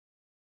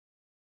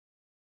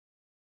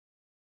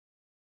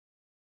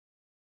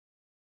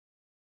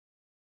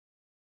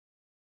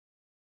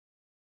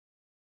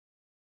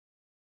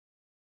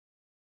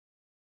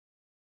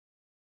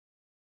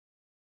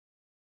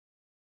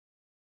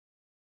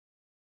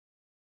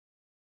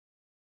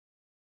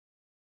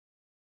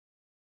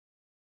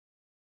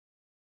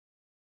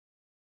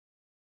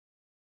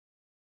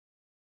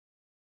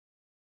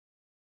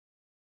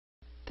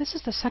This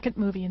is the second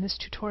movie in this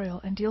tutorial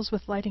and deals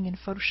with lighting in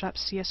Photoshop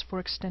CS4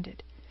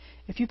 Extended.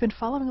 If you've been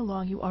following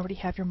along, you already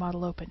have your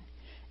model open.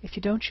 If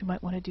you don't, you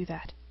might want to do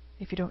that.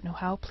 If you don't know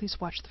how, please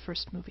watch the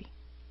first movie.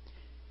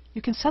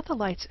 You can set the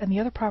lights and the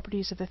other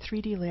properties of the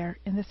 3D layer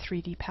in the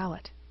 3D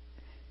palette.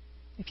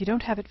 If you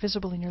don't have it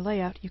visible in your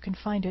layout, you can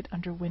find it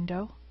under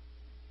Window,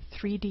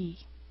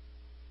 3D.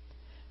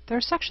 There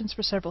are sections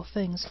for several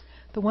things.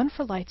 The one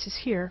for lights is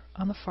here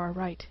on the far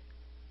right.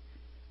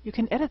 You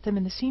can edit them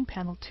in the Scene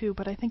panel too,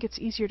 but I think it's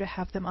easier to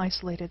have them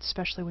isolated,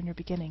 especially when you're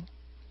beginning.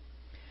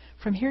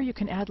 From here you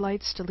can add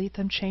lights, delete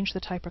them, change the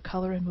type or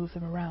color, and move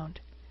them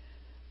around.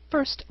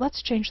 First,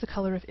 let's change the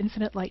color of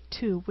Infinite Light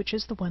 2, which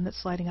is the one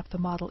that's lighting up the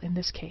model in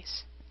this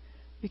case.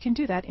 We can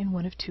do that in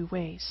one of two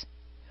ways.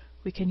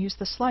 We can use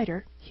the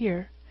slider,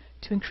 here,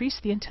 to increase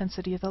the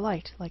intensity of the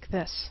light, like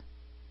this.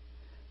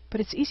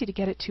 But it's easy to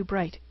get it too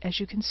bright, as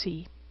you can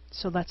see,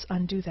 so let's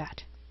undo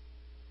that.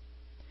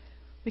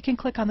 We can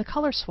click on the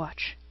color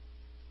swatch,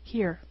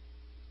 here,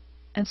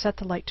 and set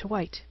the light to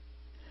white.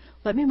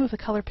 Let me move the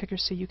color picker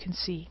so you can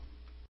see.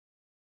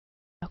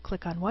 Now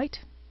click on white.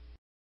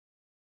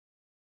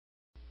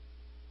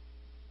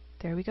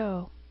 There we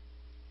go.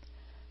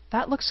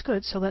 That looks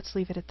good, so let's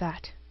leave it at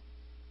that.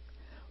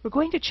 We're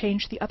going to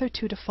change the other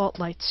two default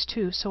lights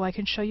too, so I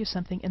can show you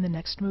something in the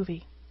next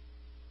movie.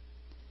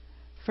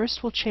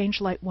 First we'll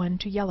change light 1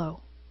 to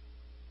yellow.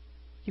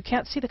 You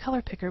can't see the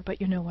color picker, but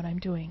you know what I'm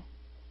doing.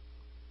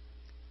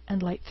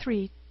 And light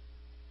 3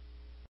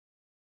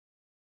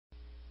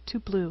 to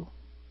blue.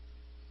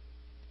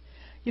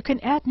 You can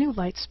add new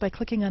lights by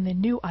clicking on the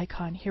New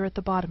icon here at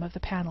the bottom of the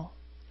panel.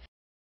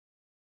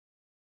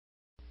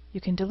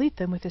 You can delete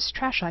them with this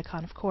trash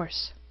icon, of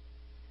course.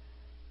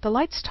 The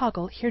Lights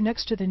toggle here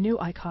next to the New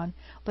icon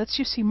lets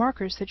you see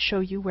markers that show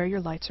you where your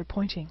lights are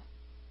pointing.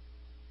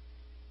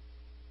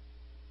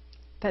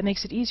 That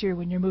makes it easier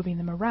when you're moving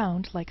them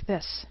around, like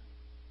this.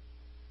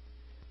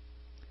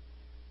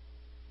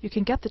 You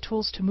can get the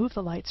tools to move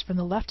the lights from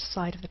the left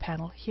side of the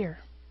panel here.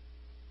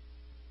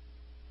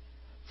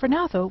 For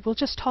now, though, we'll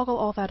just toggle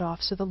all that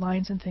off so the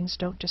lines and things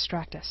don't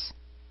distract us.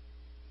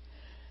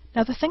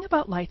 Now, the thing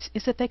about lights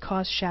is that they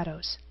cause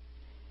shadows.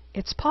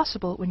 It's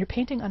possible when you're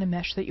painting on a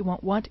mesh that you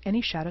won't want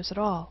any shadows at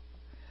all.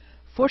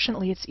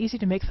 Fortunately, it's easy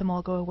to make them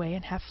all go away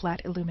and have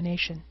flat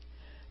illumination.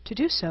 To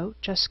do so,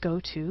 just go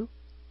to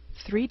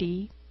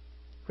 3D,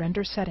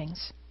 Render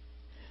Settings.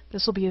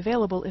 This will be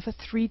available if a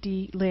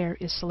 3D layer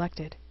is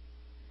selected.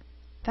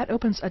 That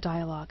opens a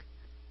dialog.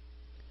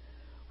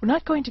 We're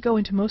not going to go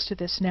into most of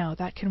this now,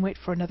 that can wait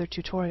for another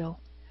tutorial.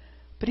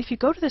 But if you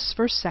go to this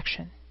first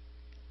section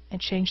and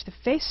change the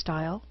face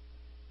style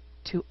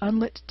to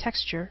Unlit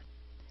Texture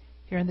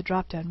here in the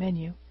drop-down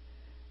menu,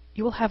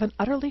 you will have an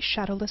utterly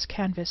shadowless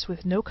canvas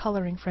with no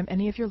coloring from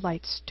any of your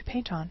lights to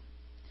paint on.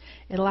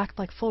 It'll act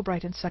like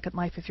Fulbright in Second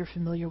Life if you're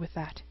familiar with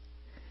that.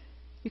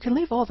 You can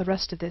leave all the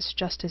rest of this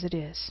just as it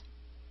is.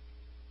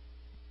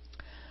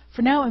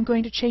 For now, I'm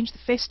going to change the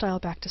face style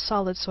back to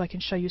solid so I can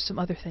show you some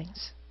other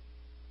things.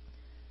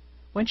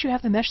 Once you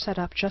have the mesh set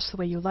up just the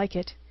way you like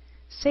it,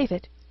 save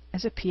it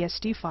as a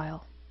PSD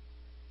file.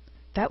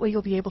 That way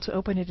you'll be able to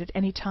open it at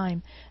any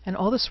time, and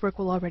all this work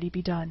will already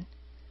be done.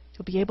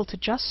 You'll be able to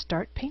just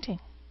start painting.